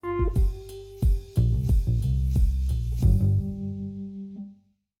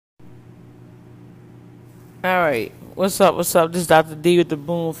All right. What's up? What's up? This is Dr. D with the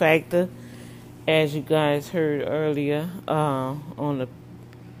Boom Factor. As you guys heard earlier on the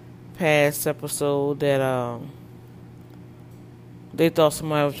past episode, that they thought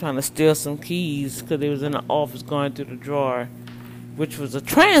somebody was trying to steal some keys because they was in the office going through the drawer, which was a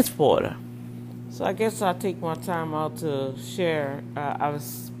transporter. So I guess I'll take my time out to share. I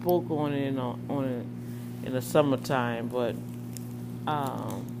spoke on it in the summertime, but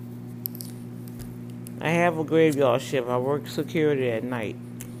um, I have a graveyard shift. I work security at night.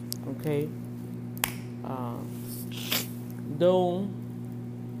 Okay. Um, though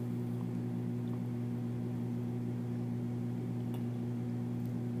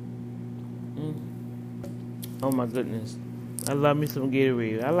oh my goodness, I love me some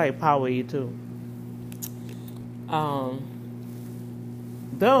Gatorade. I like Powerade too. Um,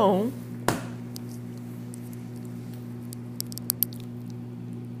 though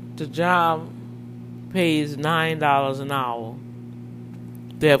the job pays $9 an hour,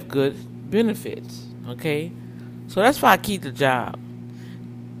 they have good benefits. Okay, so that's why I keep the job.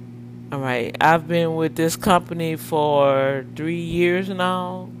 All right, I've been with this company for 3 years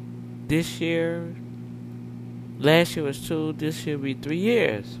now. This year, last year was 2. This year will be 3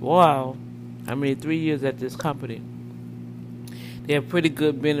 years. Wow, I mean 3 years at this company. They have pretty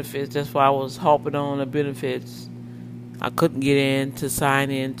good benefits. That's why I was hopping on the benefits. I couldn't get in to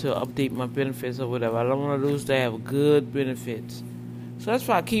sign in to update my benefits or whatever. I don't want to lose to have good benefits. So that's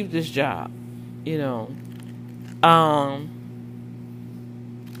why I keep this job. You know, um,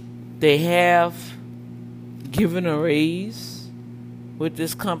 they have given a raise with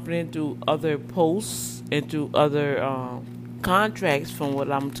this company through other posts and through other contracts, from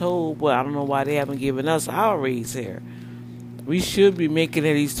what I'm told. But I don't know why they haven't given us our raise here. We should be making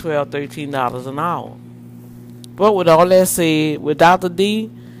at least $12, $13 an hour. But with all that said, with Dr.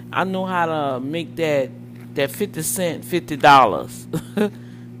 D, I know how to make that 50 cent $50.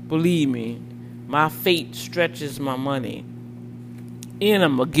 Believe me, my fate stretches my money, and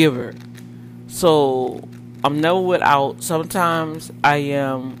I'm a giver. So I'm never without. Sometimes I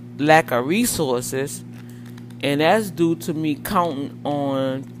am lack of resources, and that's due to me counting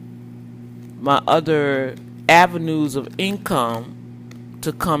on my other avenues of income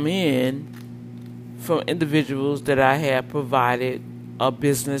to come in from individuals that I have provided a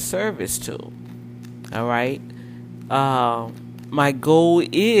business service to. All right. My goal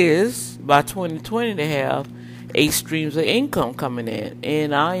is by 2020 to have 8 streams of income coming in,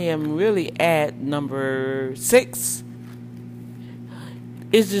 and I am really at number 6.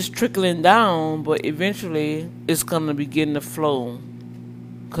 It's just trickling down, but eventually it's gonna begin to flow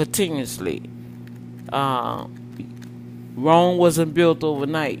continuously. Rome wasn't built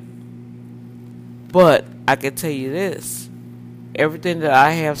overnight, but I can tell you this: everything that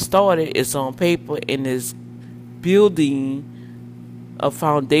I have started is on paper and is building a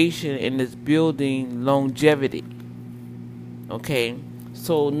foundation and is building longevity. Okay,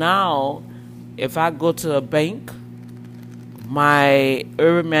 so now if I go to a bank, my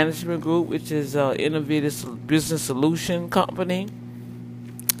Urban Management Group, which is an innovative business solution company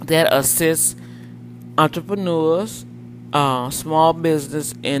that assists entrepreneurs, small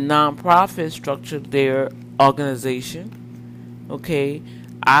business, and nonprofit structure their organization. Okay,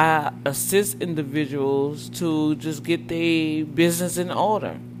 I assist individuals to just get their business in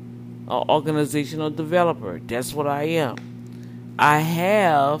order. An organizational developer. That's what I am. I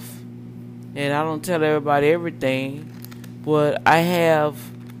have, and I don't tell everybody everything, but I have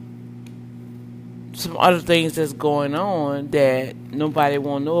some other things that's going on that nobody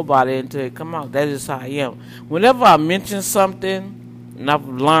won't know about it until it come out. That is how I am. Whenever I mention something, and I've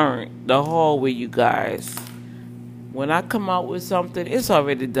learned the hard way, you guys, when I come out with something, it's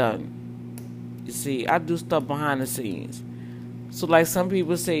already done. You see, I do stuff behind the scenes. So like some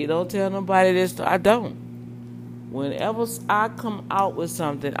people say, don't tell nobody this. I don't. Whenever I come out with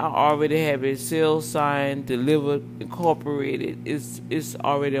something, I already have it sealed, signed, delivered, incorporated. It's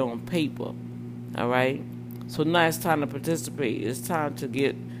already on paper. All right. So now it's time to participate. It's time to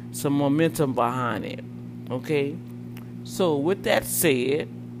get some momentum behind it. Okay. So with that said,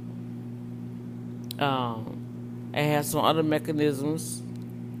 I have some other mechanisms,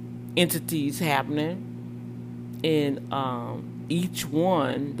 entities happening, and each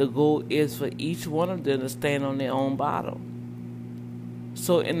one, the goal is for each one of them to stand on their own bottom.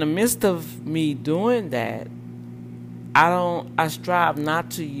 So in the midst of me doing that, I strive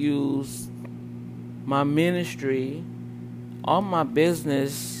not to use my ministry or my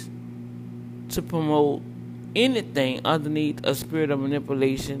business to promote anything underneath a spirit of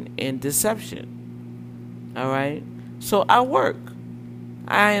manipulation and deception. All right? So I work.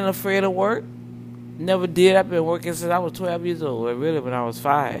 I ain't afraid of work. Never did. I've been working since I was 12 years old. Well, really, when I was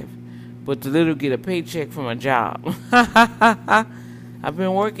 5. But to literally get a paycheck from a job. I've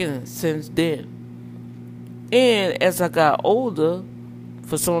been working since then. And as I got older,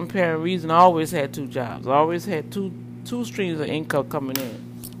 for some apparent reason, I always had 2 jobs. I always had two streams of income coming in.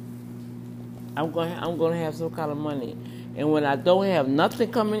 I'm gonna have some kind of money. And when I don't have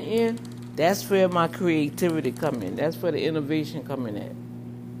nothing coming in, that's where my creativity come in. That's where the innovation come in at.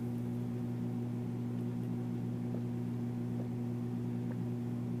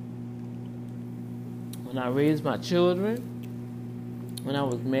 When I raised my children, when I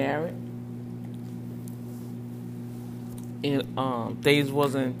was married, and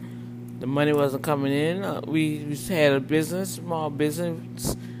the money wasn't coming in. We had a business, small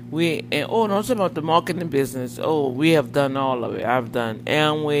business. No, I'm talking about the marketing business. We have done all of it. I've done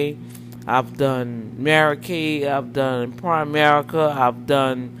Amway, I've done Mary Kay, I've done Primerica, I've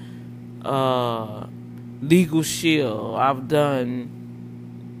done Legal Shield, I've done,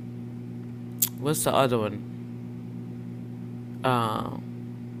 what's the other one?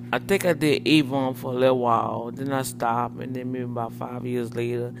 I think I did Avon for a little while. Then I stopped, and then maybe about 5 years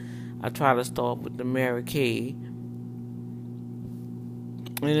later, I tried to start with the Mary Kay.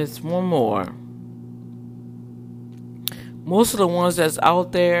 And it's one more. Most of the ones that's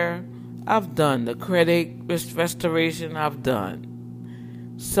out there, I've done. The credit restoration, I've done.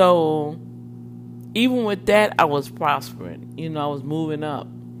 So, even with that, I was prospering. I was moving up.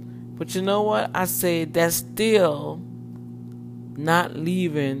 But you know what? I say that's still not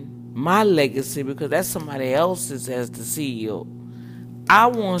leaving my legacy, because that's somebody else's as the CEO. I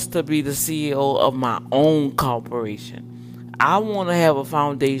want to be the CEO of my own corporation. I want to have a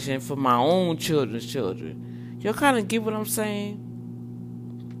foundation for my own children's children. Y'all kind of get what I'm saying?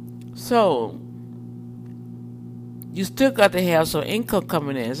 So, you still got to have some income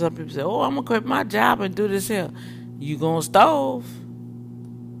coming in. Some people say, I'm going to quit my job and do this here. You going to starve.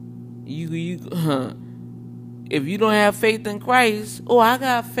 If you don't have faith in Christ, I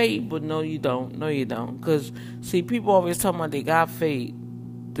got faith, but no, you don't. No, you don't. Because, see, people always talk about they got faith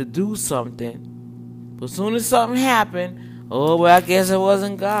to do something. But as soon as something happened, I guess it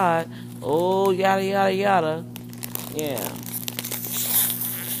wasn't God. Yada, yada, yada. Yeah.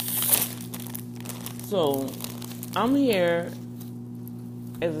 So, I'm here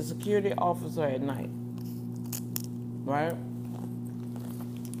as a security officer at night. Right?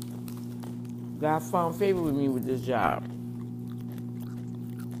 God found favor with me with this job.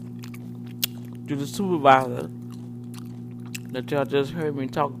 To the supervisor that y'all just heard me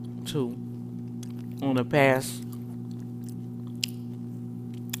talk to on the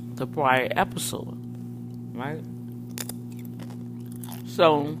prior episode. Right?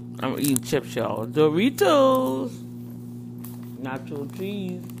 So, I'm eating chips, y'all. Doritos. Nacho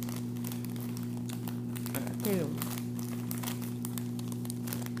cheese. Okay.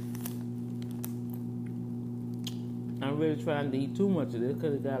 I'm really trying to eat too much of this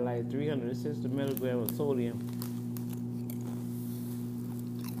because it got like 360 milligrams of sodium.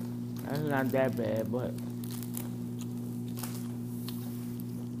 That's not that bad,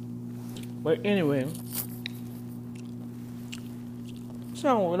 but anyway.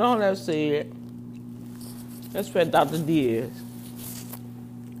 So with all that said, let's spend Dr. Diaz.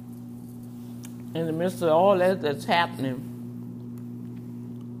 In the midst of all that's happening,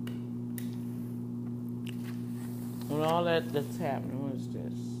 when all that's happening, what is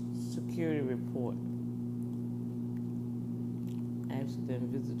this? Security report.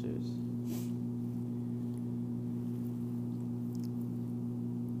 Accident visitors.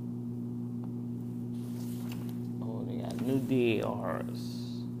 They got new DARs.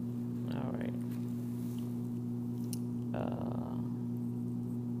 All right.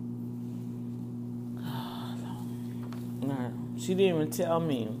 She didn't even tell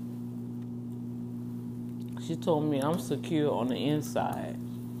me. She told me I'm secure on the inside.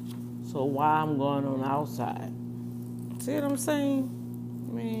 So why I'm going on the outside? See what I'm saying?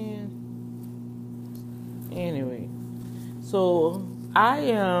 Man. Anyway. So at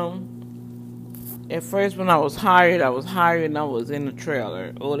first when I was hired and I was in the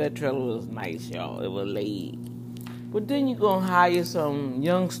trailer. That trailer was nice, y'all. It was laid. But then you're going to hire some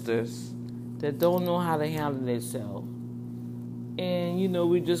youngsters that don't know how to handle themselves. And,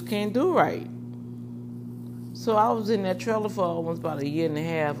 we just can't do right. So I was in that trailer for almost about a year and a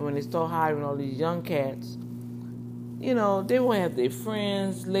half. When they start hiring all these young cats, they won't have their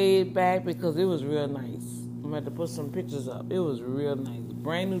friends laid back because it was real nice. I'm going to have to put some pictures up. It was real nice.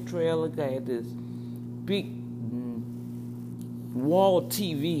 Brand new trailer, got this big wall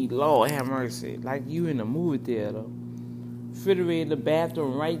TV, Lord have mercy, like you in a movie theater. refrigerator,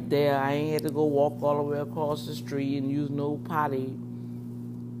 bathroom right there. I ain't had to go walk all the way across the street and use no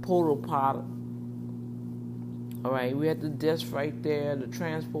porta potty. All right, we had the desk right there. The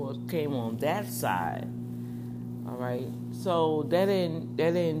transport came on that side. All right, so they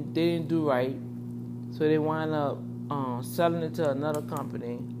didn't do right. So they wound up selling it to another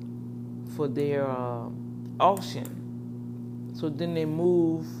company for their auction. So then they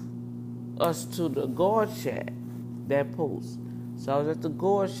moved us to the guard shack, that post. So I was at the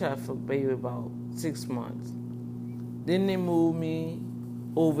guard shack for maybe about 6 months. Then they moved me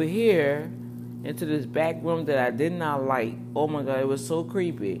over here into this back room that I did not like. Oh my God, it was so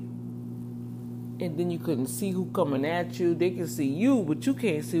creepy. And then you couldn't see who coming at you. They can see you, but you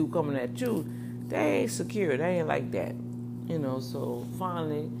can't see who coming at you. They ain't secure. They ain't like that. So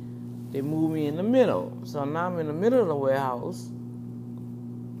finally, they moved me in the middle. So now I'm in the middle of the warehouse,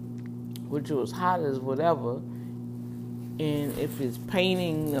 which was hot as whatever. And if it's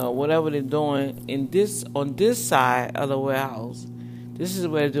painting or whatever they're doing on this side of the warehouse, this is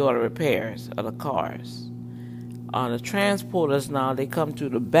where they do all the repairs of the cars. The transporters now, they come through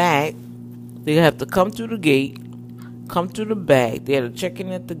the back. They have to come through the gate, come through the back. They have to check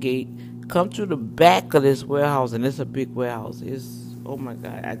in at the gate, come through the back of this warehouse, and it's a big warehouse. Oh my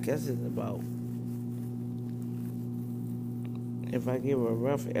God, I guess it's about, if I give a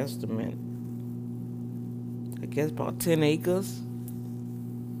rough estimate, I guess about 10 acres.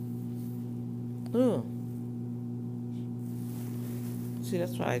 Ugh. See,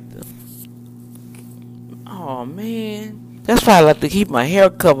 that's why I do. Oh man. That's why I like to keep my hair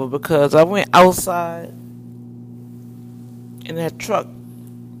covered, because I went outside in that truck.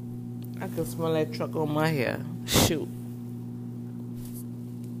 I can smell that truck on my hair. Shoot.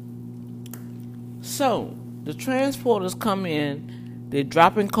 So, the transporters come in, they're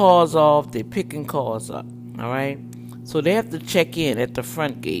dropping cars off, they're picking cars up. Alright? So they have to check in at the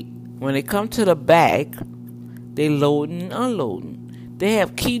front gate. When they come to the back, they loading and unloading. They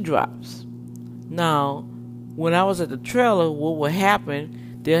have key drops. Now, when I was at the trailer, what would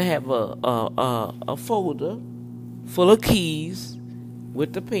happen, they'll have a folder full of keys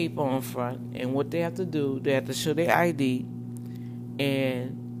with the paper on front, and what they have to do, they have to show their ID,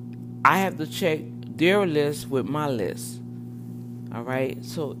 and I have to check their list with my list. All right?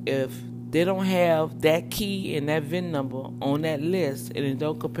 So if they don't have that key and that VIN number on that list, and it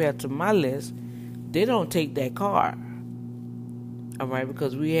don't compare to my list, they don't take that car. All right?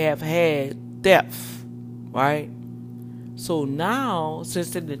 Because we have had theft. Right? So now,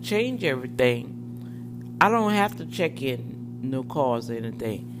 since they change everything, I don't have to check in no cars or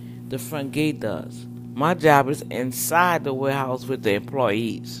anything. The front gate does. My job is inside the warehouse with the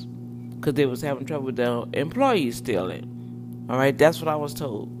employees, because they was having trouble with the employees stealing. All right? That's what I was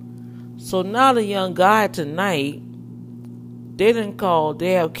told. So now the young guy tonight, they didn't call.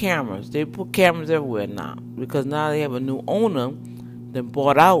 They have cameras. They put cameras everywhere now, because now they have a new owner that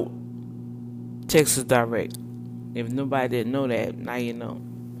bought out Texas Direct. If nobody didn't know that, now you know.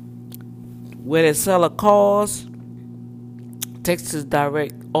 Where they sell the cars, Texas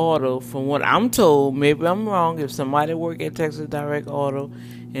Direct Auto, from what I'm told, maybe I'm wrong, if somebody work at Texas Direct Auto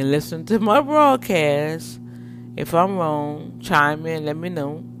and listen to my broadcast, if I'm wrong, chime in, let me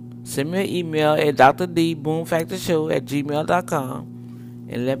know. Send me an email at drdboomfactorshow@gmail.com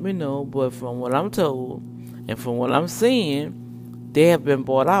and let me know. But from what I'm told and from what I'm seeing, they have been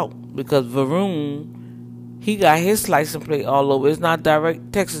bought out. Because Varun, he got his license plate all over. It's not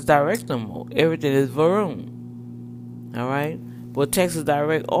Texas Direct no more. Everything is Varun. All right? But Texas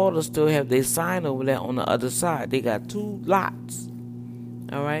Direct Auto still have their sign over there on the other side. They got 2 lots.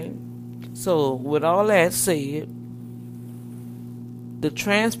 All right? So, with all that said, the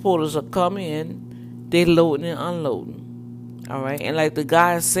transporters are coming in. They loading and unloading. All right? And like the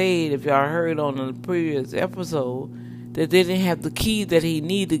guy said, if y'all heard on the previous episode, that they didn't have the key that he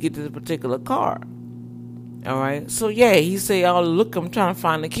needed to get to this particular car. All right? So, yeah, he said, oh, look, I'm trying to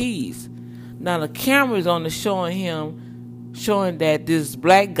find the keys. Now, the camera's on the showing that this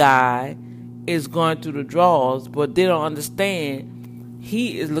black guy is going through the drawers, but they don't understand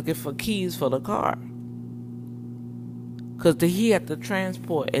he is looking for keys for the car. Because he had to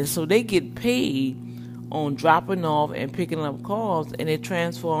transport. And so they get paid on dropping off and picking up cars, and they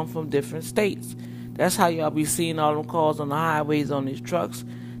transfer them from different states. That's how y'all be seeing all them cars on the highways on these trucks.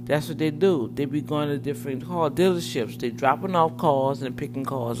 That's what they do. They be going to different car dealerships. They dropping off cars and picking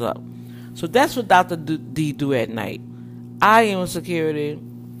cars up. So that's what Dr. D do at night. I am a security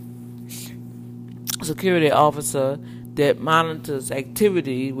officer that monitors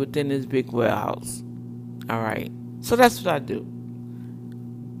activity within this big warehouse. All right. So that's what I do.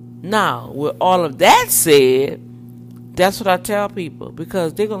 Now, with all of that said, That's what I tell people,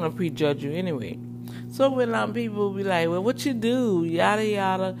 because they're going to prejudge you anyway. So when people be like, well, what you do, yada,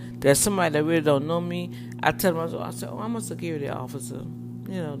 yada, there's somebody that really don't know me, I tell them, I say, oh, I'm a security officer,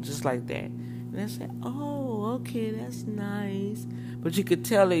 just like that. And they say, oh, okay, that's nice. But you could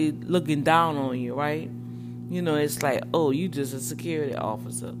tell they looking down on you, right? It's like, oh, you just a security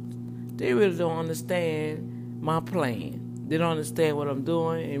officer. They really don't understand my plan. They don't understand what I'm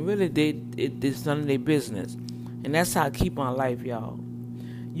doing, and really, it's none of their business. And that's how I keep my life, y'all.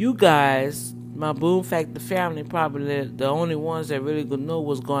 You guys, my Boom Factor family, probably the only ones that really gonna know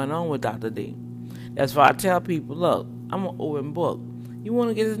what's going on with Dr. D. That's why I tell people, look, I'm an open book. You want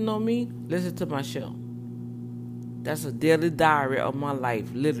to get to know me? Listen to my show. That's a daily diary of my life,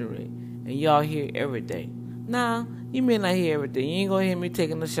 literally. And y'all hear every day. Nah, you may not hear everything. You ain't gonna hear me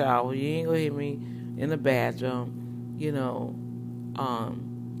taking a shower. You ain't gonna hear me in the bathroom.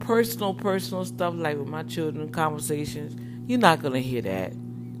 Personal stuff like with my children, conversations. You're not gonna hear that.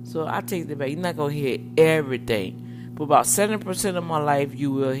 So I take it back. You're not gonna hear everything. But about 70% of my life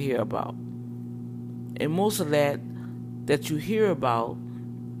you will hear about. And most of that you hear about,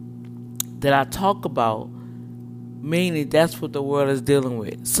 that I talk about, mainly that's what the world is dealing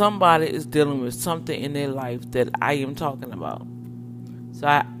with. Somebody is dealing with something in their life that I am talking about.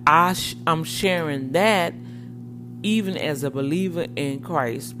 So I'm sharing that even as a believer in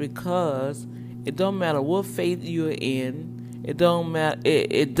Christ, because it don't matter what faith you're in. It don't matter.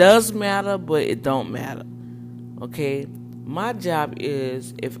 It does matter, but it don't matter. Okay? My job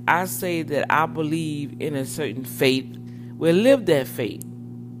is, if I say that I believe in a certain faith, well, live that faith.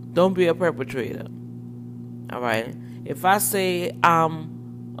 Don't be a perpetrator. All right? If I say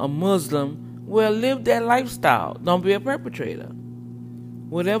I'm a Muslim, well, live that lifestyle. Don't be a perpetrator.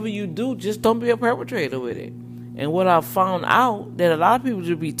 Whatever you do, just don't be a perpetrator with it. And what I found out, that a lot of people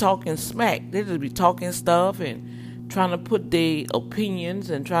just be talking smack. They just be talking stuff and trying to put their opinions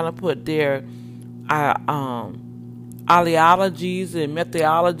and trying to put their ideologies and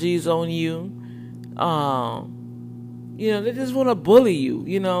methodologies on you. They just want to bully you,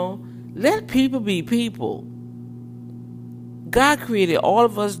 Let people be people. God created all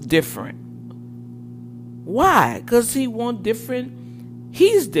of us different. Why? Because He wants different.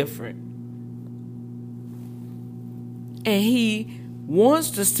 He's different. And He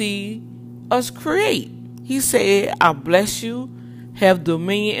wants to see us create. He said, I bless you, have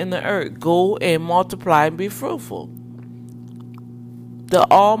dominion in the earth, go and multiply and be fruitful. The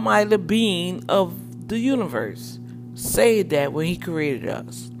almighty being of the universe said that when He created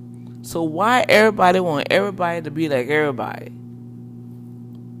us. So why everybody want everybody to be like everybody?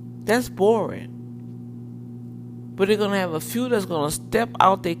 That's boring. But they're going to have a few that's going to step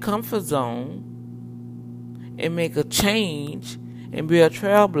out their comfort zone and make a change and be a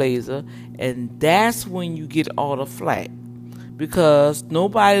trailblazer, and that's when you get all the flack, because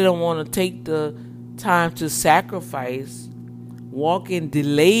nobody don't want to take the time to sacrifice, walk in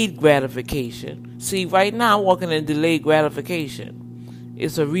delayed gratification. See, right now I'm walking in delayed gratification.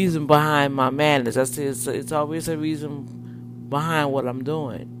 It's a reason behind my madness. I say it's always a reason behind what I'm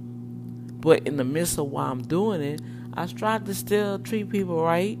doing. But in the midst of why I'm doing it, I strive to still treat people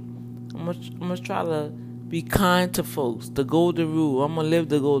right. I'm gonna try to be kind to folks. The golden rule. I'm going to live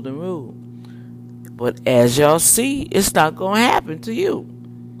the golden rule. But as y'all see, it's not going to happen to you.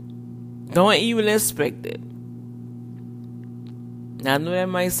 Don't even expect it. Now, I know that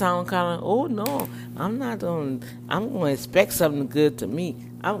might sound kind of, oh no, I'm going to expect something good to me.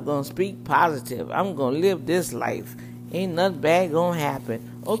 I'm going to speak positive. I'm going to live this life. Ain't nothing bad going to happen.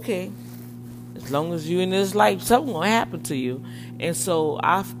 Okay. As long as you're in this life, something going to happen to you. And so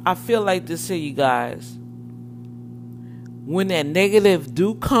I feel like this here, you guys. When that negative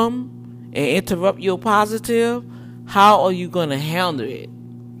do come and interrupt your positive, how are you going to handle it?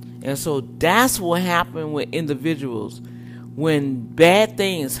 And so that's what happened with individuals. When bad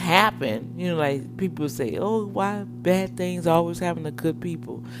things happen, like people say, oh, why bad things always happen to good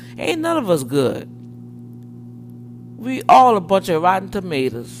people? Ain't none of us good. We all a bunch of rotten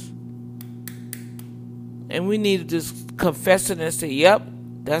tomatoes. And we need to just confess it and say, yep,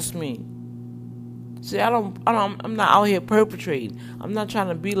 that's me. See, I'm not out here perpetrating. I'm not trying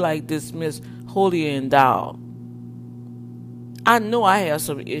to be like this Miss Holier and Thou. I know I have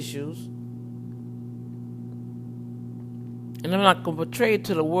some issues. And I'm not going to portray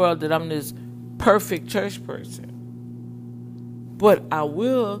to the world that I'm this perfect church person. But I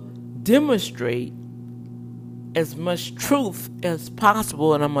will demonstrate as much truth as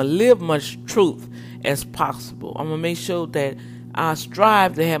possible, and I'm going to live much truth as possible. I'm going to make sure that I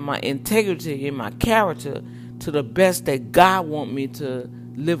strive to have my integrity and my character to the best that God wants me to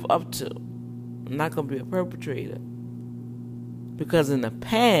live up to. I'm not going to be a perpetrator. Because in the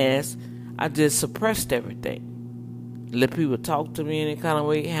past, I just suppressed everything. Let people talk to me any kind of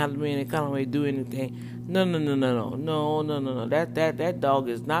way, handle me any kind of way, do anything. No. That dog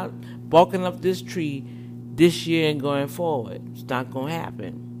is not barking up this tree this year and going forward. It's not going to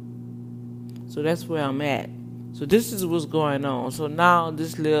happen. So that's where I'm at. So this is what's going on. So now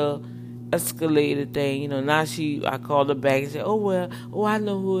this little escalated thing, now I called her back and said, I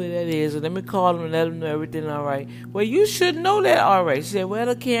know who that is. And let me call him and let him know everything all right. Well, you should know that already. She said, well,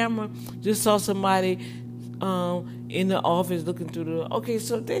 the camera just saw somebody in the office looking through the... Okay,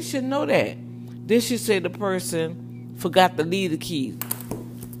 so they should know that. Then she said the person forgot to leave the keys.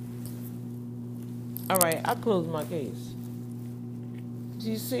 All right, I closed my case.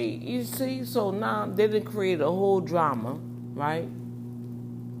 You see, so now they done created a whole drama, right?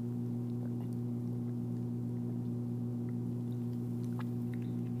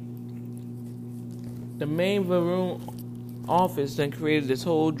 The main room office then created this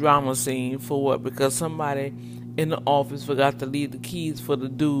whole drama scene for what? Because somebody in the office forgot to leave the keys for the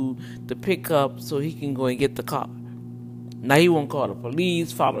dude to pick up so he can go and get the car. Now he won't call the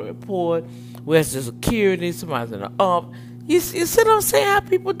police, file a report. Where's the security? Somebody's in the up. You see what I'm saying? How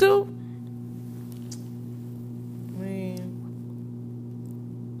people do? Man,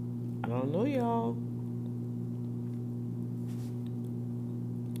 I don't know, y'all.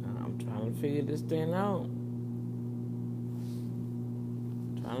 I'm trying to figure this thing out.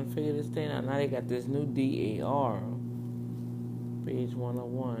 Now they got this new DAR, page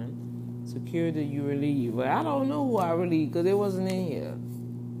 101. Security you relieve. But I don't know who I relieve because it wasn't in here.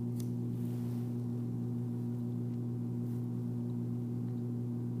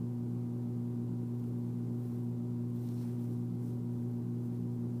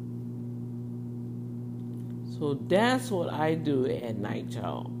 So that's what I do at night,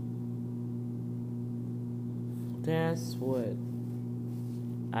 y'all. That's what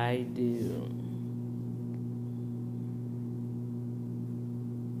I do.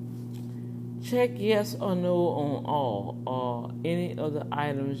 Check yes or no on all or any of the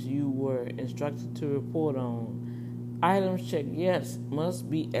items you were instructed to report on. Items checked yes must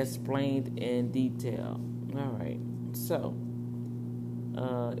be explained in detail. All right. So,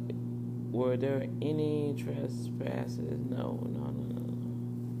 were there any trespasses? No.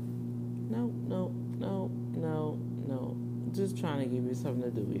 Just trying to give you something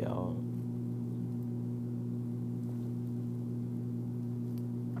to do, y'all.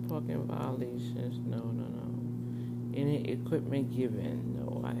 Parking violations? No. Any equipment given?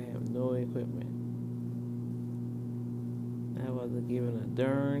 No, I have no equipment. I wasn't given a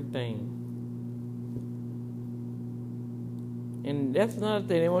darn thing. And that's another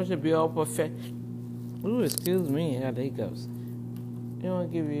thing. They want you to be all perfect. Ooh, excuse me. I had the hiccups. They want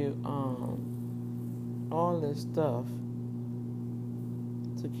to give you all this stuff.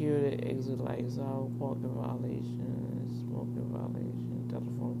 Security, exit lights out, parking violations, smoking violation,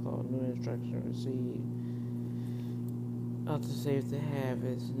 telephone call, new instruction received. Auto safety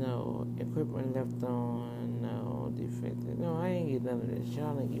habits, no. Equipment left on, no. Defective, no. I ain't get none of this.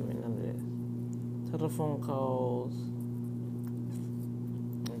 Y'all ain't give me none of this. Telephone calls.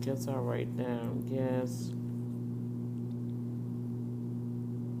 I guess I'll write down. Yes.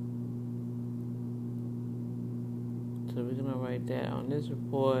 So we're gonna write that on this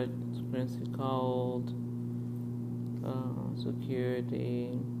report. Spencer called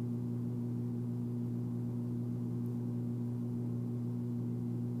security.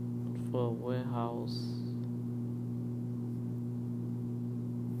 For warehouse.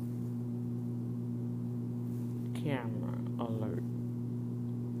 Camera alert.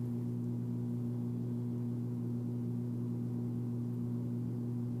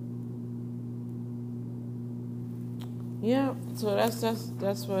 Yeah, so that's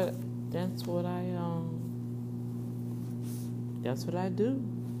what I do.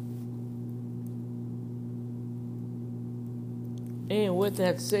 And with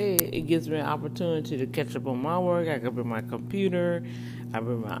that said, it gives me an opportunity to catch up on my work. I can bring my computer, I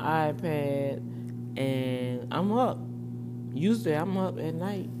bring my iPad, and I'm up. Usually I'm up at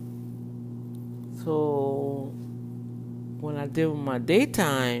night. So when I deal with my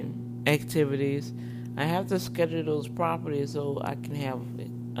daytime activities, I have to schedule those properly so I can have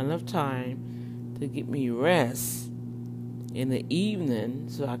enough time to get me rest in the evening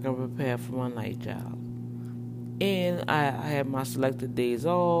so I can prepare for my night job. And I have my selected days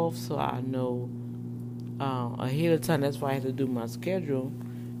off, so I know ahead of time. That's why I had to do my schedule,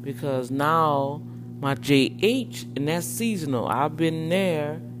 because now my JH, and that's seasonal. I've been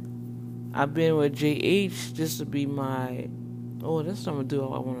with JH just to be my... Oh, that's what I'm going to do.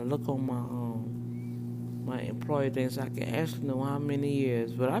 I want to look on My employer thinks I can actually know how many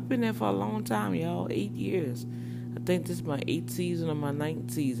years. But I've been there for a long time, y'all. 8 years. I think this is my 8th season or my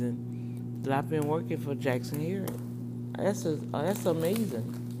 9th season that I've been working for Jackson Hearing. That's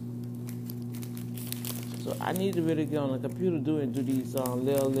amazing. So I need to really get on the computer do these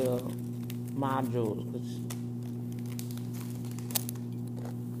little modules.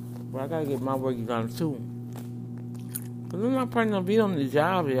 But I gotta get my work done too. Cause I'm not planning to be on the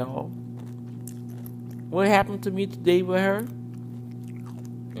job, y'all. What happened to me today with her?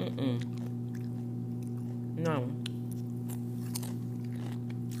 No.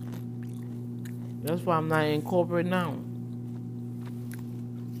 That's why I'm not in corporate now.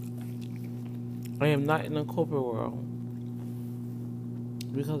 I am not in the corporate world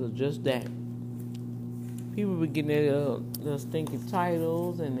because of just that. People be getting their stinking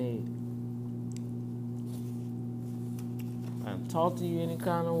titles and they talk to you any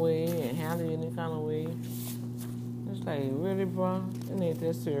kind of way and handle you any kind of way. It's like, really, bro? It ain't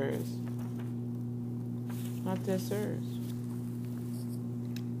that serious. Not that serious.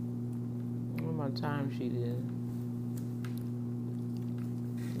 What my time sheet is.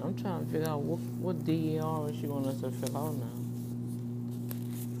 I'm trying to figure out what DER she want us to fill out now.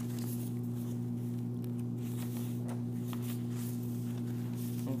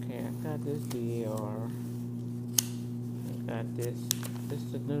 Okay, I got this DER. I got this. This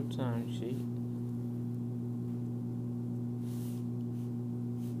is the new time sheet.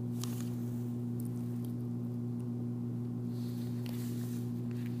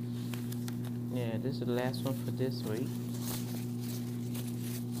 Yeah, this is the last one for this week.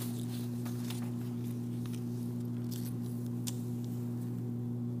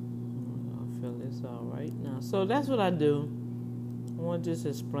 I'll fill this out right now. So that's what I do. I want to just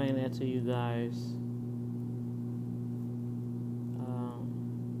explain that to you guys.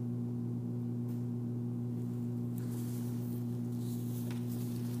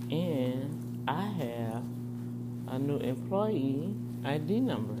 And I have a new employee ID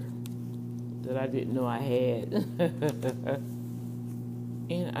number that I didn't know I had.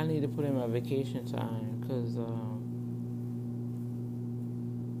 And I need to put in my vacation time because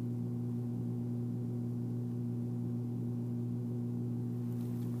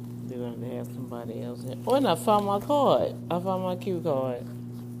they're going to have somebody else in. Oh, and I found my card. I found my Q card.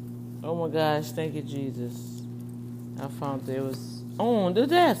 Oh my gosh, thank you, Jesus. I found it was on the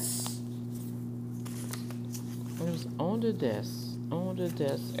desk. It was on the desk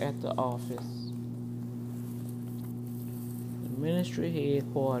at the office. The ministry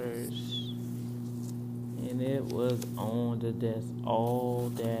headquarters. And it was on the desk all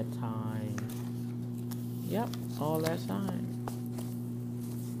that time. Yep, all that time.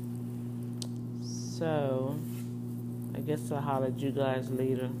 So, I guess I'll holler at you guys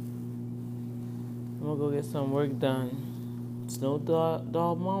later. I'm gonna go get some work done. It's no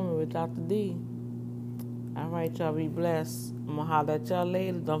dog moment with Dr. D. All right, y'all be blessed. I'm going to holler at y'all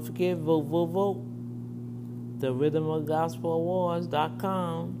later. Don't forget, vote.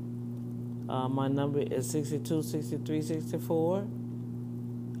 therhythmofgospelawards.com. My number is 62 63 64.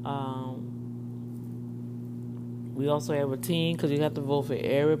 We also have a team because you have to vote for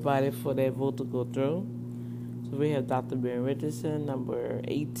everybody for that vote to go through. So we have Dr. Ben Richardson, number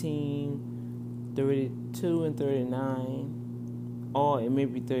 18, 32, and 39. Or it may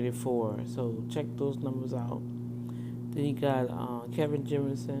be 34. So check those numbers out. Then you got Kevin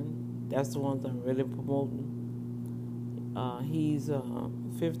Jemison. That's the ones I'm really promoting. He's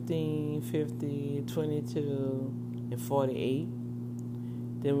 15, 50, 22, and 48.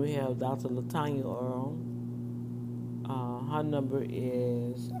 Then we have Dr. Latanya Earl. Her number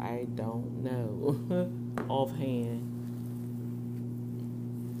is, I don't know, offhand.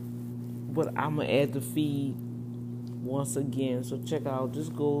 But I'm going to add the feed once again. So check out,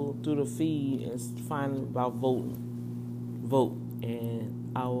 just go through the feed and find about voting. Vote.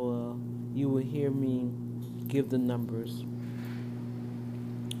 And you will hear me give the numbers.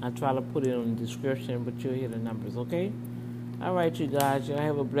 I try to put it on the description, but you'll hear the numbers, okay? All right, you guys. Y'all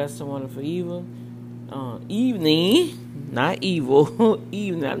have a blessed and wonderful evening. Not evil.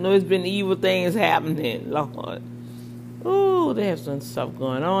 Evening. I know it's been evil things happening, Lord. Ooh, they have some stuff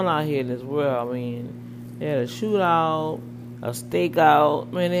going on out here in this world. I mean, they had a shootout, a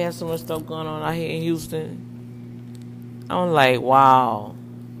stakeout. Man, they had so much stuff going on out here in Houston. I'm like, wow.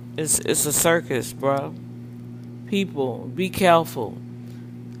 It's a circus, bro. People, be careful.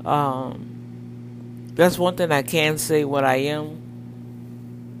 That's one thing I can say what I am.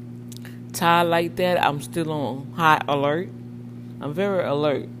 Tired like that, I'm still on high alert. I'm very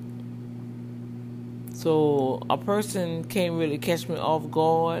alert. So a person can't really catch me off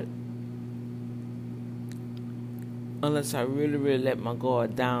guard unless I really, really let my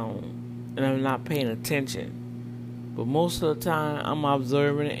guard down and I'm not paying attention. But most of the time, I'm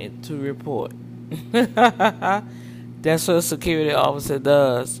observing it to report. That's what a security officer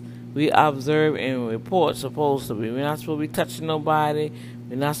does. We observe and report, supposed to be. We're not supposed to be touching nobody.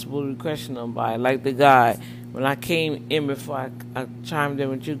 We're not supposed to be questioning nobody. Like the guy, when I came in before I chimed in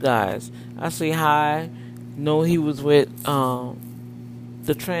with you guys, I say hi. Know he was with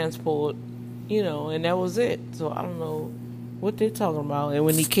the transport, and that was it. So I don't know what they're talking about. And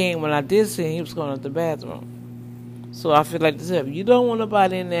when he came, when I did see him, he was going to the bathroom. So I feel like this: if you don't want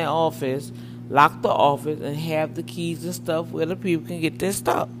nobody in that office, lock the office and have the keys and stuff where the people can get their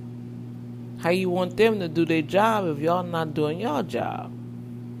stuff. How you want them to do their job if y'all not doing your job?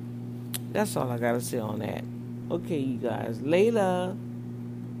 That's all I gotta say on that. Okay, you guys. Later.